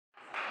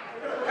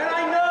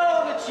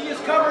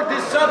covered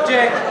this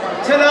subject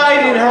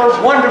tonight in her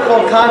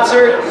wonderful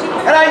concert,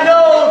 and I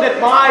know that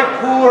my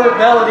poor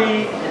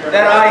melody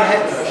that I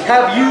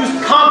have used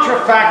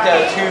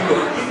contrafacta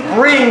to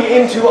bring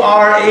into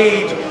our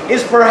age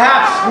is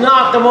perhaps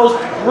not the most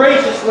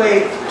gracious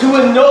way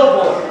to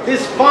ennoble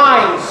this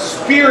fine,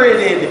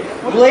 spirited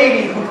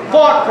lady who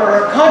fought for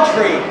her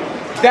country,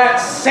 that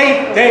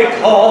saint they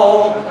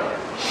call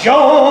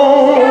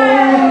Joan.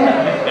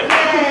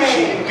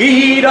 She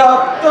beat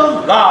up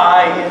the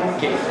lion,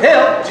 gave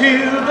help to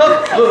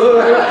the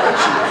foot.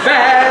 She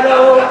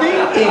battled the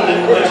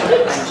English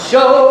and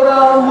showed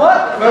them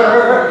what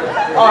for.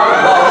 Our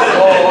love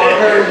for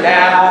her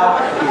now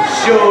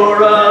is sure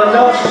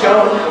enough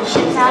shown.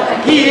 She's the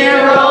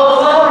hero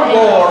of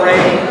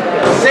warring,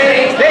 the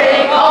saint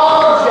they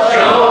call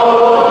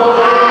Joan.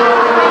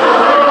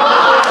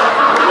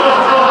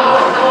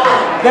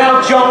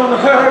 Now Joan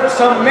heard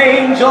some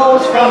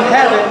angels from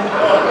heaven,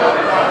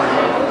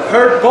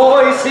 heard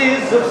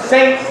voices of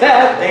saints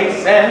that they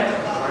sent.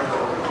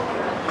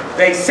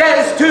 They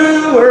says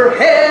to her,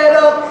 head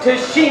up to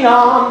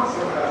Chinon,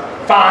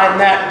 find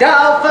that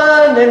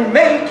dolphin and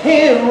make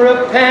him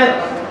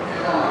repent.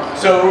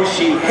 So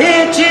she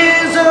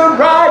hitches a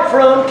ride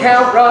from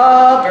Count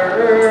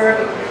Robert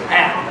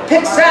and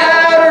picks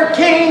out her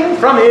king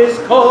from his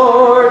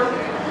court.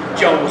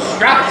 Joan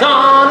straps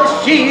on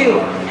a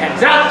shield,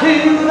 heads out to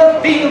the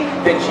field,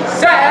 then she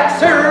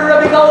sacks her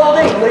a big old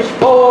English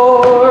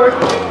fort.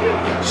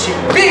 She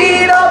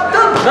beat up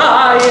the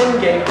lion,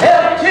 gave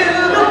help to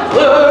the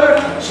flirt.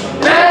 She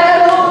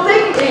battled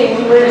the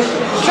English,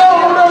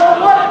 showed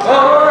them what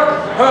for.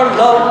 Her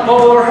love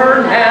for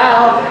her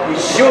now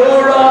is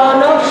sure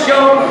enough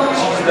shown.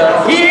 She's the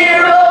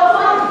hero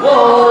of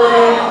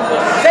warring, the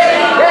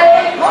saint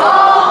they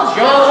call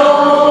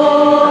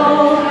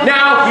Joan.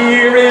 Now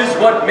here is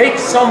what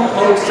makes some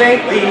folks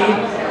saintly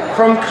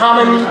from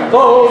common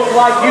folk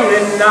like you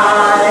and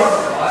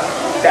I.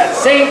 That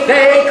saint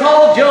they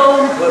call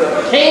Joan put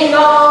a king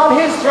on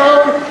his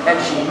throne, and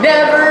she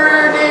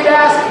never did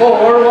ask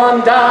for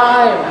one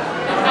dime.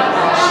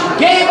 She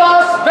gave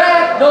us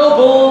back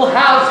noble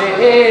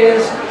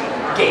houses,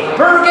 gave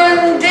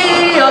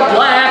Burgundy a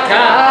black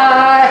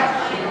eye.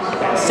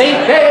 That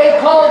saint they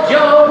call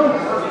Joan,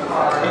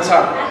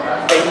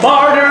 they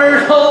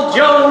martyred old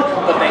Joan,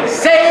 but they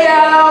say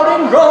out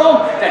in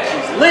Rome that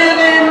she's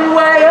living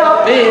way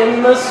up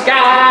in the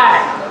sky.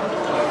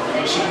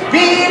 She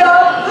beat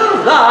up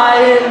the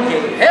lion,